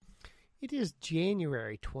It is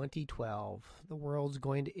January 2012. The world's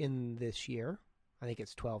going to end this year. I think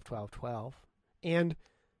it's 12/12/12. And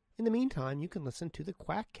in the meantime, you can listen to the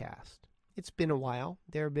Quackcast. It's been a while.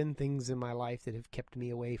 There have been things in my life that have kept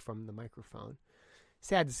me away from the microphone.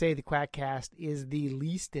 Sad to say, the Quackcast is the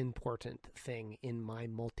least important thing in my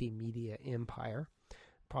multimedia empire,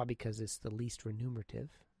 probably because it's the least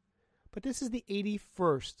remunerative. But this is the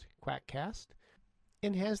 81st Quackcast,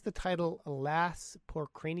 and has the title Alas pour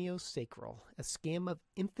Craniosacral, a scam of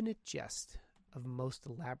infinite jest, of most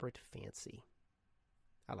elaborate fancy.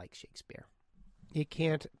 I like Shakespeare. You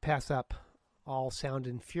can't pass up all sound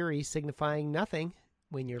and fury signifying nothing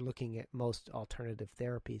when you're looking at most alternative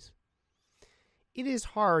therapies. It is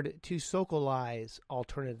hard to Sokolize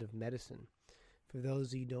alternative medicine. For those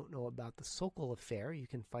of you who don't know about the Sokol affair, you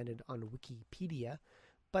can find it on Wikipedia.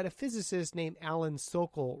 But a physicist named Alan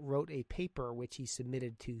Sokal wrote a paper which he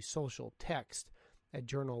submitted to Social Text, a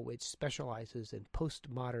journal which specializes in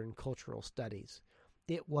postmodern cultural studies.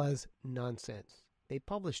 It was nonsense. They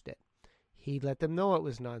published it. He let them know it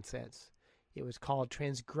was nonsense. It was called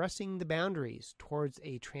Transgressing the Boundaries Towards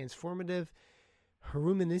a Transformative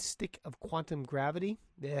Heuristic of Quantum Gravity.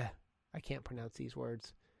 I can't pronounce these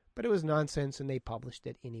words. But it was nonsense, and they published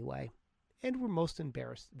it anyway, and were most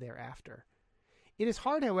embarrassed thereafter. It is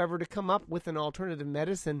hard, however, to come up with an alternative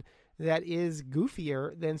medicine that is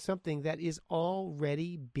goofier than something that is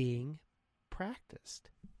already being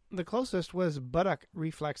practiced. The closest was buttock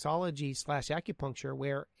reflexology/acupuncture,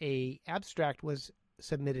 where an abstract was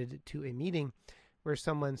submitted to a meeting where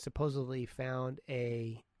someone supposedly found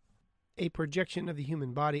a projection of the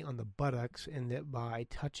human body on the buttocks, and that by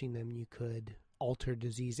touching them you could alter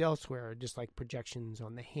disease elsewhere, just like projections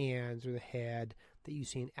on the hands or the head that you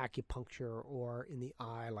see in acupuncture or in the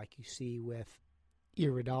eye like you see with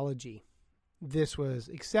iridology. This was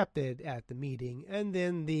accepted at the meeting, and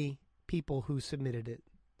then the people who submitted it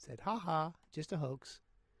said, ha, just a hoax.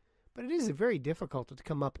 But it is very difficult to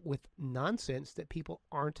come up with nonsense that people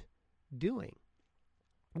aren't doing.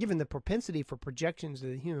 Given the propensity for projections of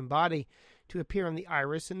the human body to appear on the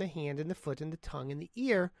iris and the hand and the foot and the tongue and the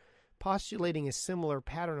ear, postulating a similar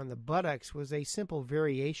pattern on the buttocks was a simple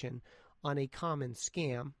variation on a common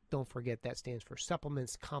scam. Don't forget that stands for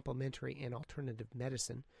Supplements, Complementary, and Alternative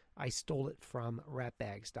Medicine. I stole it from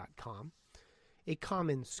ratbags.com. A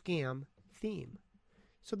common scam theme.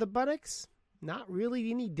 So the buttocks, not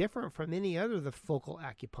really any different from any other of the focal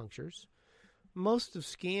acupunctures. Most of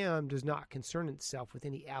scam does not concern itself with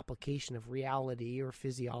any application of reality or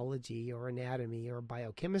physiology or anatomy or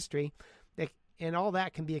biochemistry, and all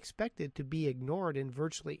that can be expected to be ignored in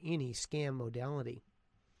virtually any scam modality.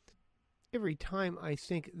 Every time I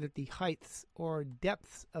think that the heights or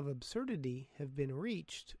depths of absurdity have been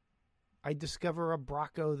reached, I discover a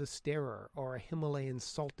Bracco the Starer or a Himalayan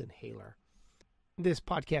salt inhaler. This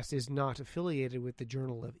podcast is not affiliated with the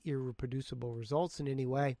Journal of Irreproducible Results in any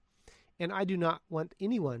way, and I do not want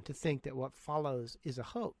anyone to think that what follows is a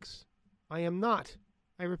hoax. I am not,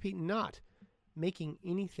 I repeat, not making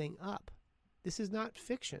anything up. This is not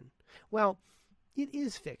fiction. Well, it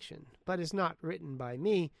is fiction, but it's not written by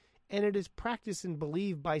me, and it is practiced and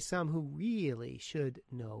believed by some who really should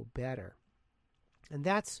know better. And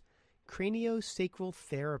that's craniosacral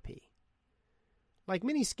therapy. Like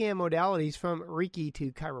many scam modalities from Reiki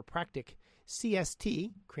to chiropractic,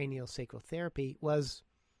 CST, craniosacral therapy, was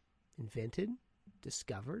invented,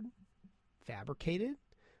 discovered, fabricated,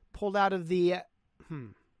 pulled out of the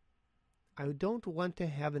I don't want to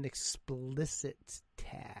have an explicit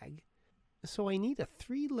tag, so I need a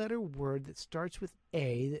 3-letter word that starts with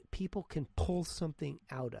A that people can pull something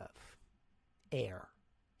out of. Air.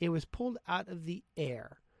 It was pulled out of the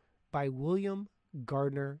air by William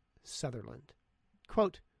Gardner Sutherland.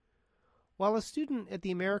 Quote, while a student at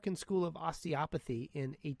the American School of Osteopathy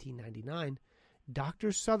in 1899,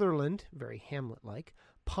 Dr. Sutherland, very Hamlet-like,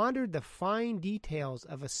 pondered the fine details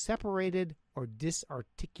of a separated or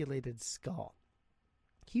disarticulated skull.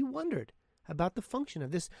 He wondered about the function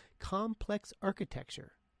of this complex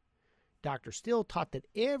architecture. Dr. Still taught that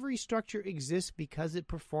every structure exists because it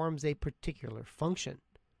performs a particular function.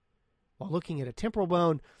 While looking at a temporal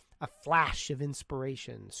bone, a flash of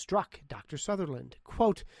inspiration struck Dr. Sutherland.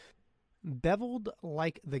 Quote, beveled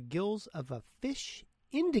like the gills of a fish,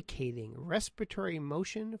 indicating respiratory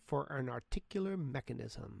motion for an articular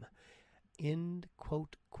mechanism. End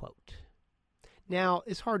quote, quote. Now,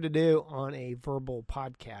 it's hard to do on a verbal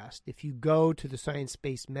podcast. If you go to the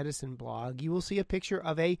Science-Based Medicine blog, you will see a picture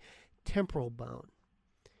of a temporal bone.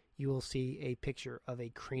 You will see a picture of a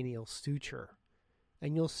cranial suture.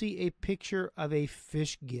 And you'll see a picture of a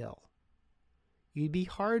fish gill. you'd be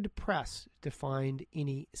hard-pressed to find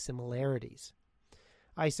any similarities.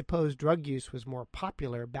 I suppose drug use was more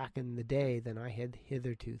popular back in the day than I had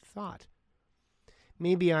hitherto thought.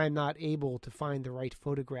 Maybe I'm not able to find the right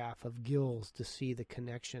photograph of Gills to see the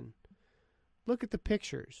connection. Look at the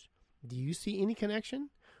pictures. Do you see any connection?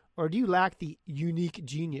 Or do you lack the unique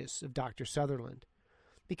genius of Dr. Sutherland?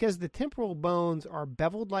 Because the temporal bones are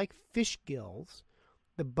beveled like fish gills,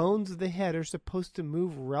 the bones of the head are supposed to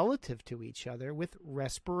move relative to each other with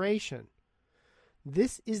respiration.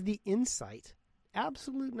 This is the insight,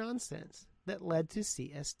 absolute nonsense, that led to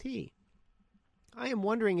CST. I am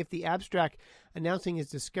wondering if the abstract announcing his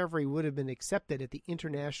discovery would have been accepted at the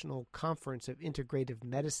International Conference of Integrative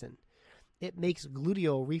Medicine. It makes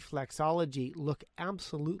gluteal reflexology look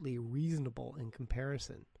absolutely reasonable in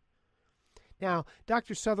comparison. Now,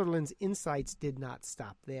 Dr. Sutherland's insights did not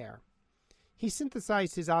stop there. He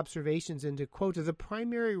synthesized his observations into, quote, the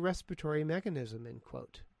primary respiratory mechanism, end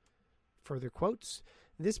quote. Further quotes,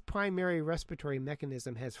 this primary respiratory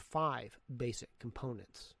mechanism has 5 basic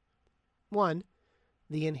components. 1.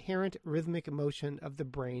 The inherent rhythmic motion of the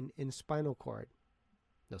brain and spinal cord.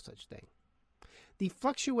 No such thing. The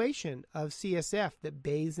fluctuation of CSF that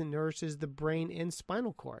bathes and nourishes the brain and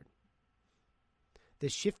spinal cord. The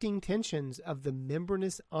shifting tensions of the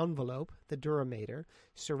membranous envelope, the dura mater,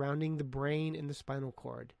 surrounding the brain and the spinal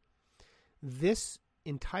cord. This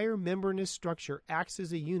entire membranous structure acts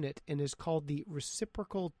as a unit and is called the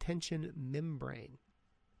reciprocal tension membrane.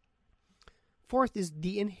 4th is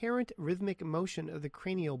the inherent rhythmic motion of the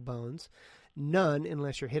cranial bones, none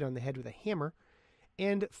unless you're hit on the head with a hammer.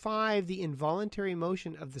 And 5, the involuntary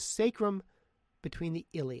motion of the sacrum between the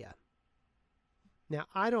ilia. Now,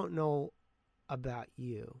 I don't know about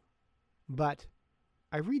you, but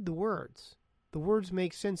I read the words. The words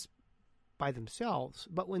make sense by themselves,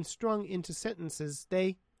 but when strung into sentences,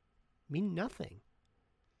 they mean nothing.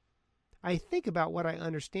 I think about what I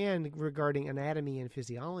understand regarding anatomy and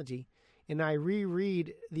physiology, and I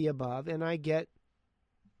reread the above, and I get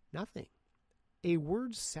nothing. A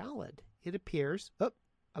word salad. It appears,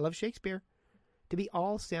 I love Shakespeare, to be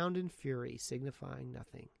all sound and fury, signifying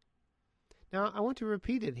nothing. Now, I want to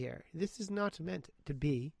repeat it here. This is not meant to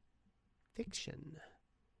be fiction.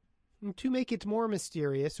 To make it more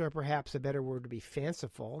mysterious, or perhaps a better word to be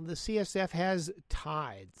fanciful, the CSF has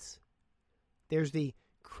tides. There's the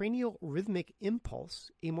cranial rhythmic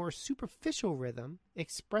impulse, a more superficial rhythm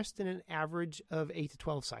expressed in an average of 8 to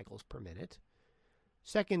 12 cycles per minute.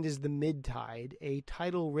 Second is the mid-tide, a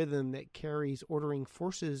tidal rhythm that carries ordering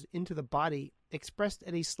forces into the body, expressed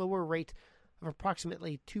at a slower rate of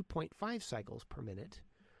approximately 2.5 cycles per minute.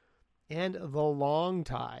 And the long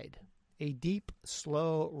tide, a deep,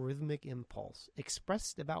 slow rhythmic impulse,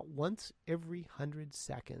 expressed about once every 100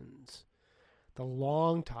 seconds. The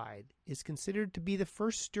long tide is considered to be the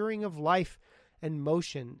first stirring of life and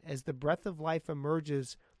motion as the breath of life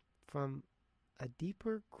emerges from a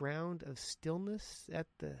deeper ground of stillness at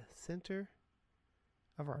the center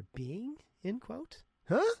of our being, end quote.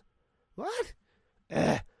 Huh? What?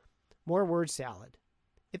 More word salad.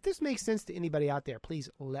 If this makes sense to anybody out there, please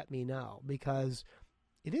let me know, because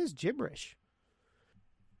it is gibberish.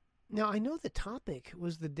 Now, I know the topic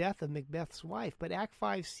was the death of Macbeth's wife, but Act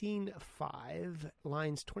 5, Scene 5,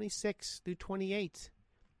 lines 26 through 28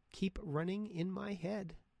 keep running in my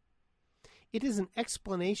head. It is an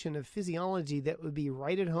explanation of physiology that would be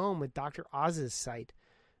right at home with Dr. Oz's site,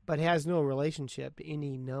 but has no relationship to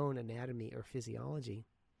any known anatomy or physiology.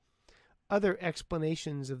 Other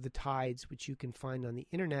explanations of the tides which you can find on the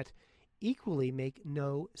internet equally make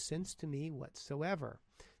no sense to me whatsoever.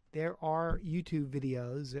 There are YouTube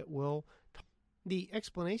videos that will... The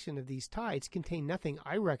explanation of these tides contain nothing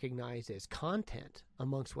I recognize as content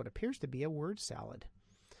amongst what appears to be a word salad,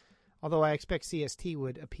 although I expect CST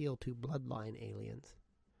would appeal to bloodline aliens.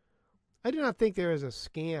 I do not think there is a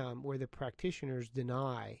scam where the practitioners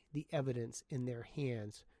deny the evidence in their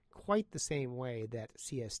hands quite the same way that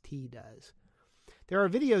CST does. There are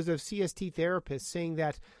videos of CST therapists saying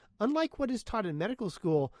that, unlike what is taught in medical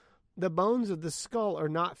school, the bones of the skull are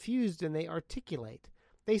not fused and they articulate.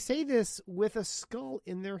 They say this with a skull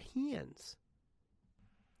in their hands.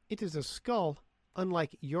 It is a skull,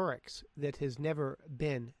 unlike Yorick's, that has never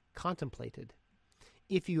been contemplated.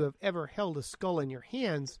 If you have ever held a skull in your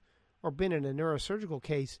hands or been in a neurosurgical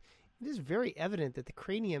case, it is very evident that the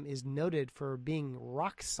cranium is noted for being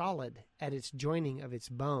rock solid at its joining of its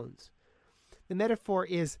bones. The metaphor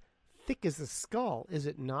is thick as a skull, is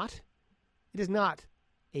it not? It is not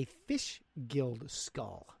a fish-gilled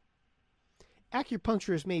skull.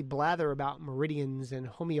 Acupuncturists may blather about meridians and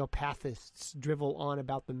homeopathists drivel on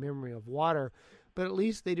about the memory of water, but at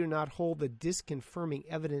least they do not hold the disconfirming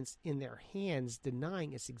evidence in their hands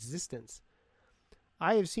denying its existence.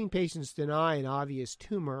 I have seen patients deny an obvious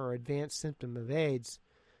tumor or advanced symptom of AIDS,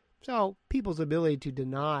 so people's ability to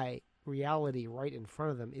deny reality right in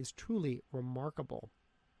front of them is truly remarkable.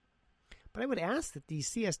 But I would ask that these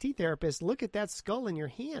CST therapists look at that skull in your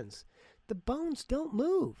hands. The bones don't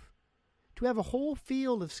move. To have a whole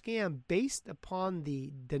field of scam based upon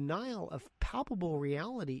the denial of palpable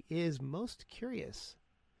reality is most curious.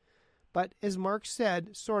 But as Mark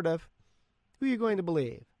said, sort of, who are you going to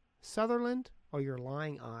believe, Sutherland or your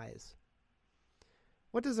lying eyes?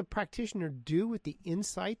 What does a practitioner do with the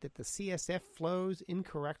insight that the CSF flows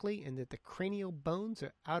incorrectly and that the cranial bones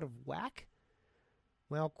are out of whack?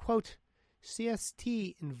 Well, quote,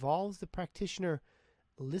 CST involves the practitioner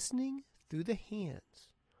listening through the hands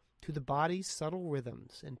to the body's subtle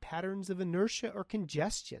rhythms and patterns of inertia or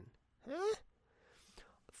congestion. Huh?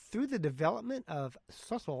 Through the development of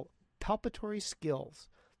subtle palpatory skills,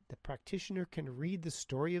 the practitioner can read the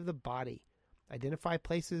story of the body, identify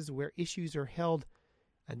places where issues are held,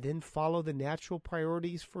 and then follow the natural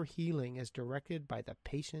priorities for healing as directed by the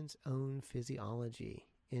patient's own physiology.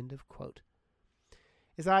 End of quote.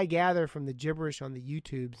 As I gather from the gibberish on the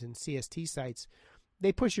YouTubes and CST sites,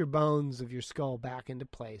 they push your bones of your skull back into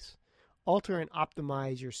place, alter and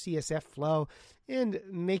optimize your CSF flow, and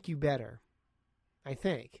make you better, I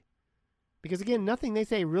think. Because again, nothing they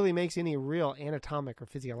say really makes any real anatomic or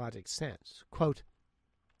physiologic sense. Quote,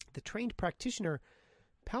 the trained practitioner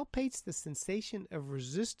palpates the sensation of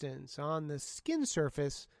resistance on the skin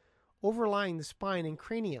surface overlying the spine and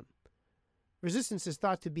cranium. Resistance is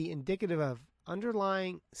thought to be indicative of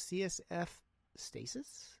underlying CSF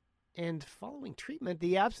stasis, and following treatment,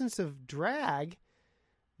 the absence of drag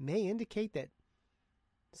may indicate that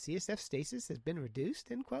CSF stasis has been reduced,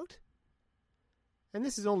 end quote. And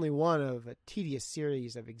this is only one of a tedious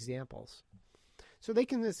series of examples. So they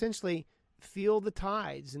can essentially feel the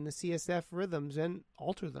tides in the CSF rhythms and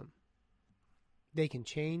alter them. They can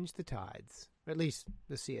change the tides, at least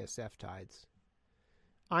the CSF tides.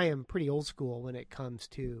 I am pretty old school when it comes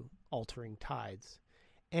to altering tides.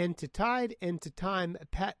 And to tide and to time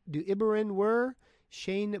Pat du Iberin were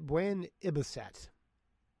Shane Buen Ibisset.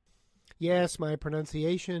 Yes, my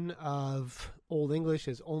pronunciation of Old English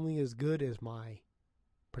is only as good as my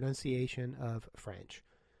pronunciation of French.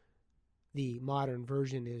 The modern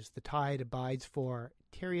version is the tide abides for,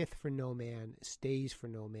 tarrieth for no man, stays for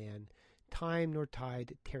no man, time nor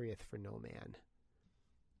tide tarrieth for no man.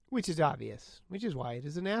 Which is obvious, which is why it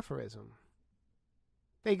is an aphorism.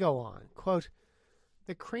 They go on, quote,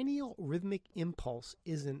 the cranial rhythmic impulse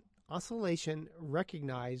is an oscillation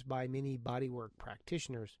recognized by many bodywork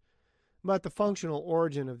practitioners, but the functional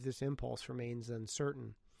origin of this impulse remains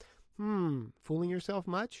uncertain. Fooling yourself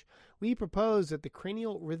much? We propose that the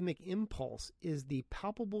cranial rhythmic impulse is the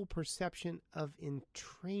palpable perception of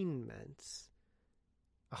entrainment,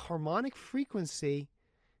 a harmonic frequency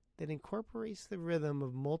that incorporates the rhythm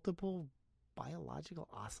of multiple biological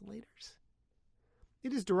oscillators.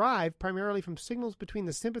 It is derived primarily from signals between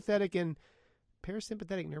the sympathetic and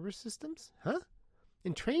parasympathetic nervous systems.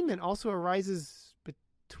 Entrainment also arises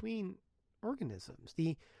between organisms.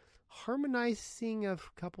 The harmonizing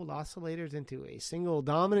of coupled oscillators into a single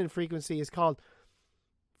dominant frequency is called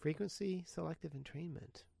frequency selective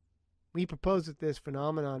entrainment. We propose that this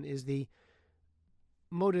phenomenon is the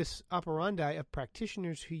modus operandi of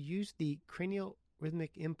practitioners who use the cranial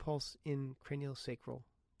rhythmic impulse in craniosacral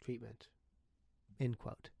treatment. End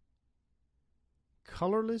quote.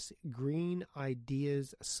 Colorless green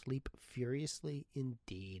ideas sleep furiously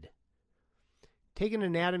indeed. Take an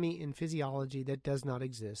anatomy and physiology that does not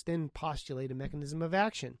exist and postulate a mechanism of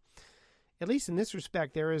action. At least in this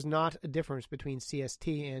respect, there is not a difference between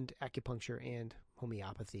CST and acupuncture and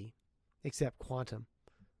homeopathy, except quantum.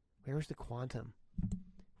 Where is the quantum?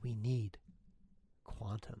 We need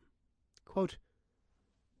quantum. Quote,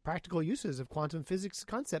 practical uses of quantum physics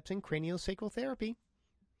concepts in craniosacral therapy.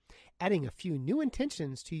 Adding a few new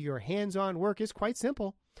intentions to your hands-on work is quite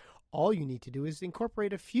simple. All you need to do is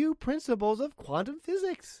incorporate a few principles of quantum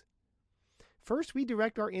physics. First, we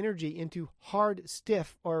direct our energy into hard,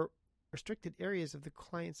 stiff, or restricted areas of the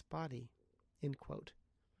client's body. End quote.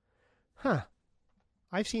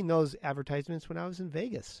 I've seen those advertisements when I was in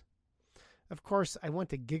Vegas. Of course, I want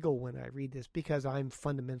to giggle when I read this because I'm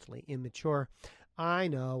fundamentally immature. I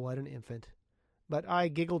know, what an infant. But I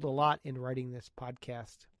giggled a lot in writing this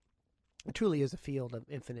podcast. It truly is a field of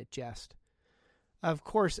infinite jest. Of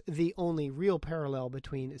course, the only real parallel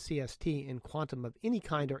between CST and quantum of any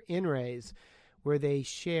kind are N-rays, where they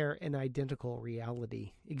share an identical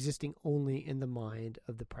reality, existing only in the mind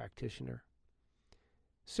of the practitioner.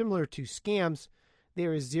 Similar to scams,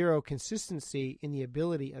 there is zero consistency in the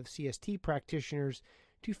ability of CST practitioners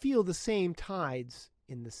to feel the same tides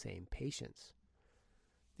in the same patients.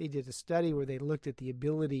 They did a study where they looked at the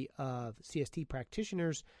ability of CST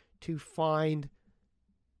practitioners to find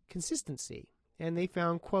consistency. And they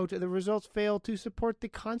found, quote, the results fail to support the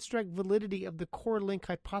construct validity of the core link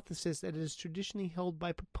hypothesis that is traditionally held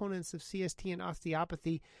by proponents of CST and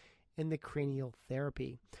osteopathy in the cranial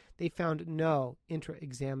therapy. They found no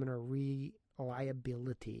intra-examiner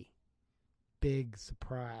reliability. Big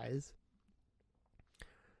surprise.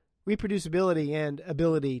 Reproducibility and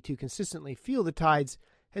ability to consistently feel the tides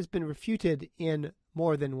has been refuted in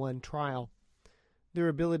more than one trial. Their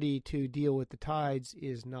ability to deal with the tides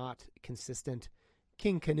is not consistent.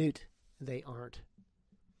 King Canute, they aren't.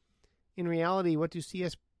 In reality, what do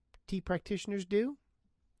CST practitioners do?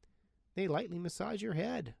 They lightly massage your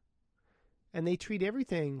head. And they treat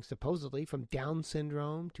everything, supposedly, from Down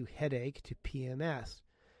syndrome to headache to PMS.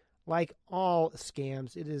 Like all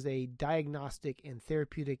scams, it is a diagnostic and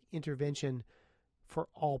therapeutic intervention for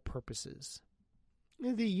all purposes.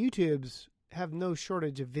 The YouTubes have no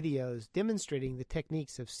shortage of videos demonstrating the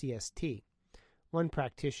techniques of CST. One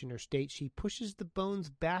practitioner states she pushes the bones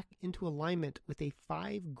back into alignment with a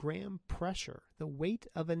 5-gram pressure, the weight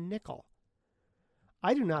of a nickel.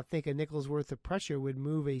 I do not think a nickel's worth of pressure would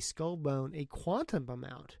move a skull bone a quantum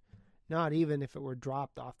amount, not even if it were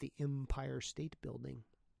dropped off the Empire State Building.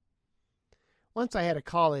 Once I had a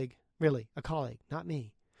colleague, not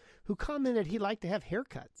me, who commented he liked to have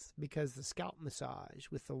haircuts because the scalp massage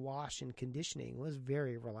with the wash and conditioning was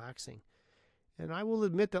very relaxing. And I will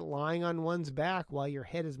admit that lying on one's back while your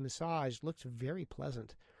head is massaged looks very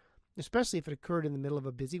pleasant, especially if it occurred in the middle of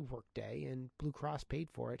a busy workday and Blue Cross paid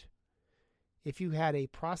for it. If you had a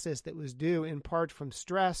process that was due in part from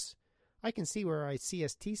stress, I can see where a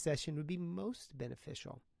CST session would be most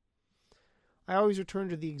beneficial. I always return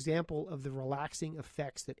to the example of the relaxing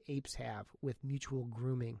effects that apes have with mutual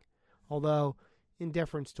grooming. Although, in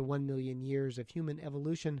deference to 1 million years of human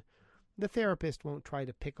evolution, the therapist won't try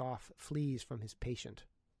to pick off fleas from his patient.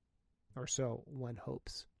 Or so one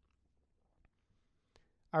hopes.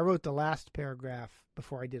 I wrote the last paragraph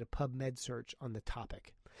before I did a PubMed search on the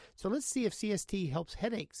topic. So let's see if CST helps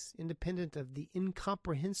headaches, independent of the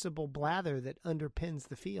incomprehensible blather that underpins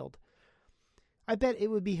the field. I bet it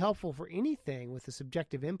would be helpful for anything with a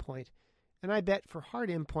subjective endpoint, and I bet for hard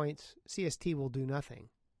endpoints, CST will do nothing.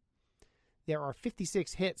 There are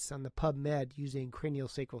 56 hits on the PubMed using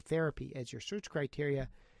craniosacral therapy as your search criteria,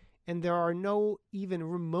 and there are no even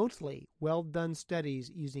remotely well-done studies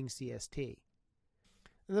using CST.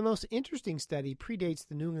 The most interesting study predates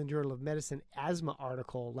the New England Journal of Medicine asthma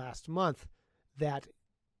article last month that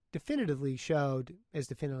definitively showed, as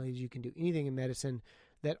definitively as you can do anything in medicine,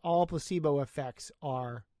 that all placebo effects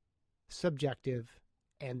are subjective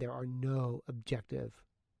and there are no objective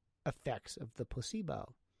effects of the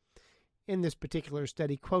placebo. In this particular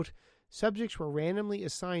study, quote, subjects were randomly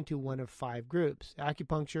assigned to one of 5 groups: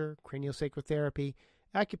 acupuncture, craniosacral therapy,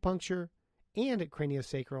 acupuncture and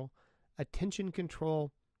craniosacral, attention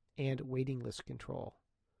control, and waiting list control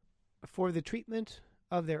for the treatment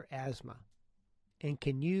of their asthma. And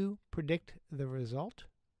can you predict the result?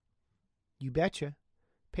 You betcha.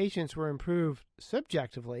 Patients were improved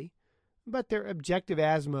subjectively, but their objective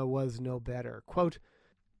asthma was no better. Quote,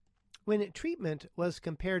 when treatment was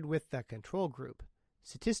compared with the control group,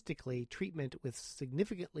 statistically, treatment was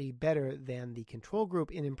significantly better than the control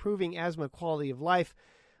group in improving asthma quality of life,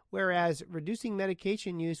 whereas reducing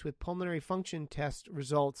medication use with pulmonary function test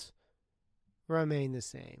results remain the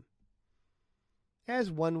same, as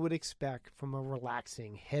one would expect from a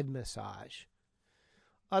relaxing head massage.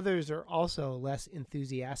 Others are also less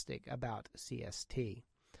enthusiastic about CST.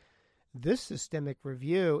 This systemic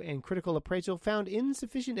review and critical appraisal found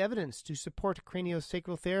insufficient evidence to support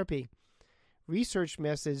craniosacral therapy. Research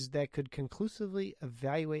methods that could conclusively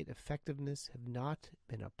evaluate effectiveness have not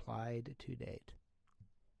been applied to date.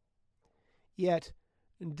 Yet,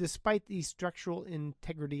 despite the structural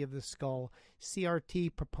integrity of the skull,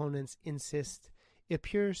 CRT proponents insist it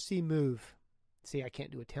pure si move. See, I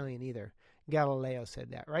can't do Italian either. Galileo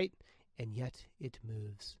said that, right? And yet it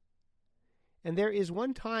moves. And there is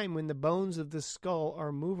one time when the bones of the skull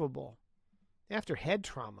are movable, after head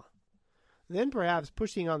trauma. Then perhaps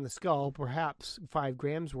pushing on the skull, perhaps 5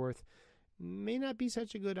 grams worth, may not be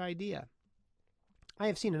such a good idea. I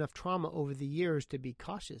have seen enough trauma over the years to be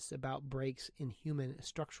cautious about breaks in human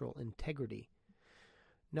structural integrity.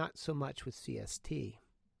 Not so much with CST.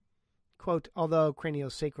 Quote, although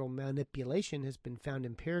craniosacral manipulation has been found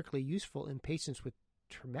empirically useful in patients with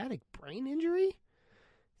traumatic brain injury,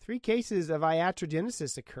 3 cases of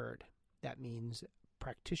iatrogenesis occurred. That means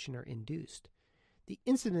practitioner-induced. The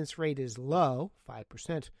incidence rate is low,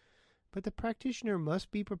 5%, but the practitioner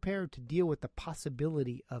must be prepared to deal with the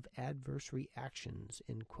possibility of adverse reactions,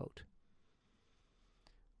 end quote.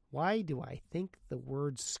 Why do I think the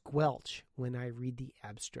word squelch when I read the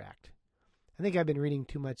abstract? I think I've been reading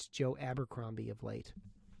too much Joe Abercrombie of late.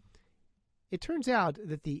 It turns out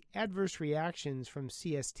that the adverse reactions from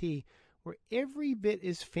CST were every bit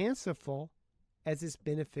as fanciful as its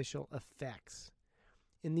beneficial effects.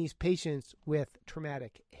 In these patients with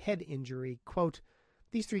traumatic head injury, quote,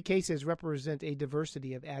 these 3 cases represent a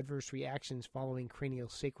diversity of adverse reactions following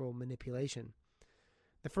craniosacral manipulation.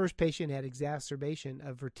 The first patient had exacerbation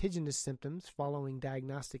of vertiginous symptoms following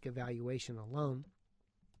diagnostic evaluation alone.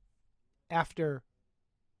 After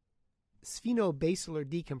sphenobasilar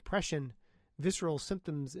decompression, visceral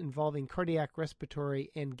symptoms involving cardiac,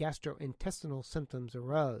 respiratory, and gastrointestinal symptoms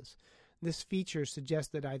arose. This feature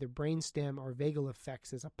suggests that either brainstem or vagal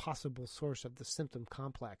effects is a possible source of the symptom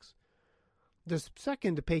complex. The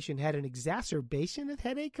second patient had an exacerbation of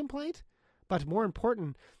headache complaint, but more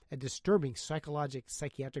important, a disturbing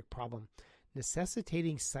psychiatric problem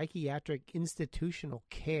necessitating psychiatric institutional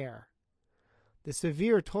care. The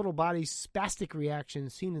severe total body spastic reaction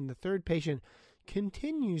seen in the third patient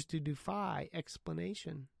continues to defy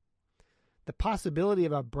explanation. The possibility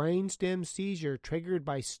of a brainstem seizure triggered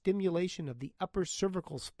by stimulation of the upper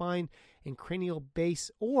cervical spine and cranial base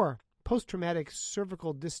or post-traumatic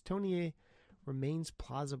cervical dystonia remains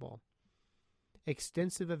plausible.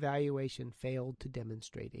 Extensive evaluation failed to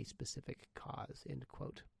demonstrate a specific cause, end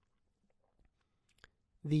quote.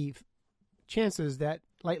 The chances that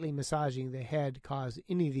lightly massaging the head cause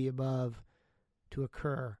any of the above to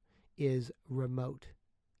occur is remote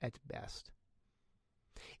at best.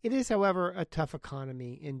 It is, however, a tough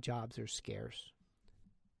economy and jobs are scarce.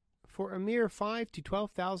 For a mere $5,000 to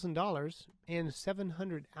 $12,000 and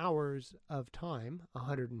 700 hours of time,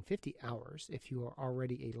 150 hours if you are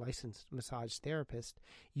already a licensed massage therapist,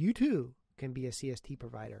 you too can be a CST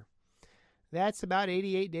provider. That's about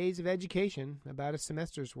 88 days of education, about a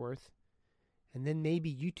semester's worth. And then maybe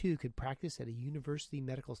you too could practice at a university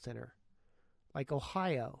medical center like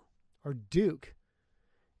Ohio or Duke.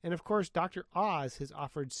 And of course, Dr. Oz has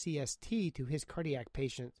offered CST to his cardiac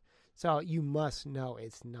patients, so you must know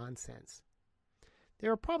it's nonsense.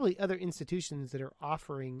 There are probably other institutions that are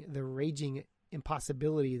offering the raging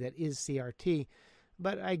impossibility that is CRT,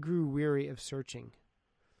 but I grew weary of searching.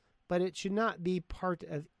 But it should not be part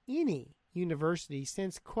of any university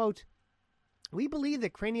since, quote, we believe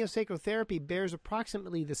that craniosacral therapy bears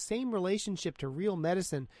approximately the same relationship to real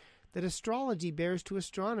medicine that astrology bears to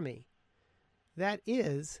astronomy. That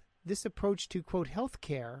is, this approach to, quote,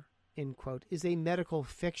 healthcare, end quote, is a medical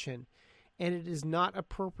fiction, and it is not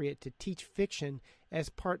appropriate to teach fiction as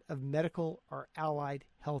part of medical or allied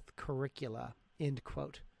health curricula, end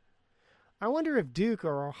quote. I wonder if Duke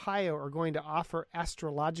or Ohio are going to offer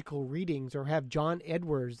astrological readings or have John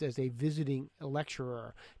Edwards as a visiting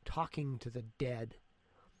lecturer talking to the dead.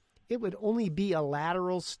 It would only be a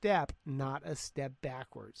lateral step, not a step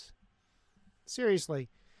backwards. Seriously,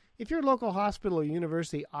 if your local hospital or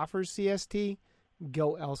university offers CST,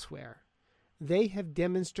 go elsewhere. They have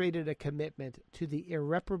demonstrated a commitment to the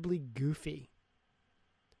irreparably goofy.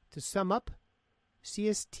 To sum up,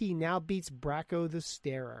 CST now beats Bracco the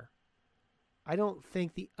Starer. I don't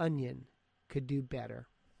think The Onion could do better.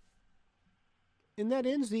 And that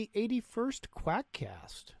ends the 81st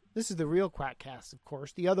Quackcast. This is the real Quackcast, of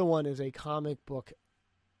course. The other one is a comic book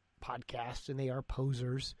podcast, and they are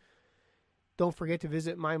posers. Don't forget to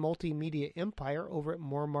visit my multimedia empire over at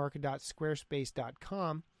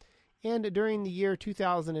moremark.squarespace.com. And during the year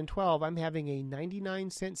 2012, I'm having a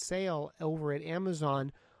 99-cent sale over at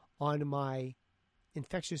Amazon on my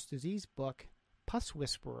infectious disease book, Pus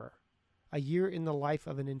Whisperer, A Year in the Life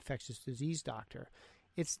of an Infectious Disease Doctor.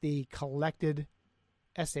 It's the collected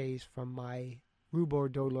essays from my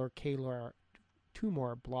Rubor Dolor Calor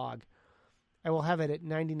Tumor blog. I will have it at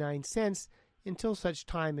 99 cents until such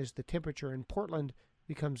time as the temperature in Portland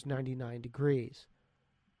becomes 99 degrees.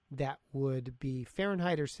 That would be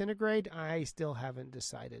Fahrenheit or centigrade. I still haven't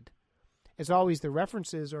decided. As always, the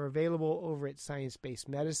references are available over at Science Based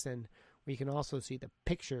Medicine, where you can also see the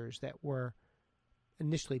pictures that were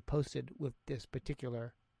initially posted with this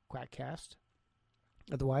particular Quackcast.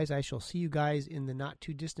 Otherwise, I shall see you guys in the not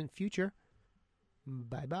too distant future.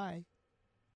 Bye-bye.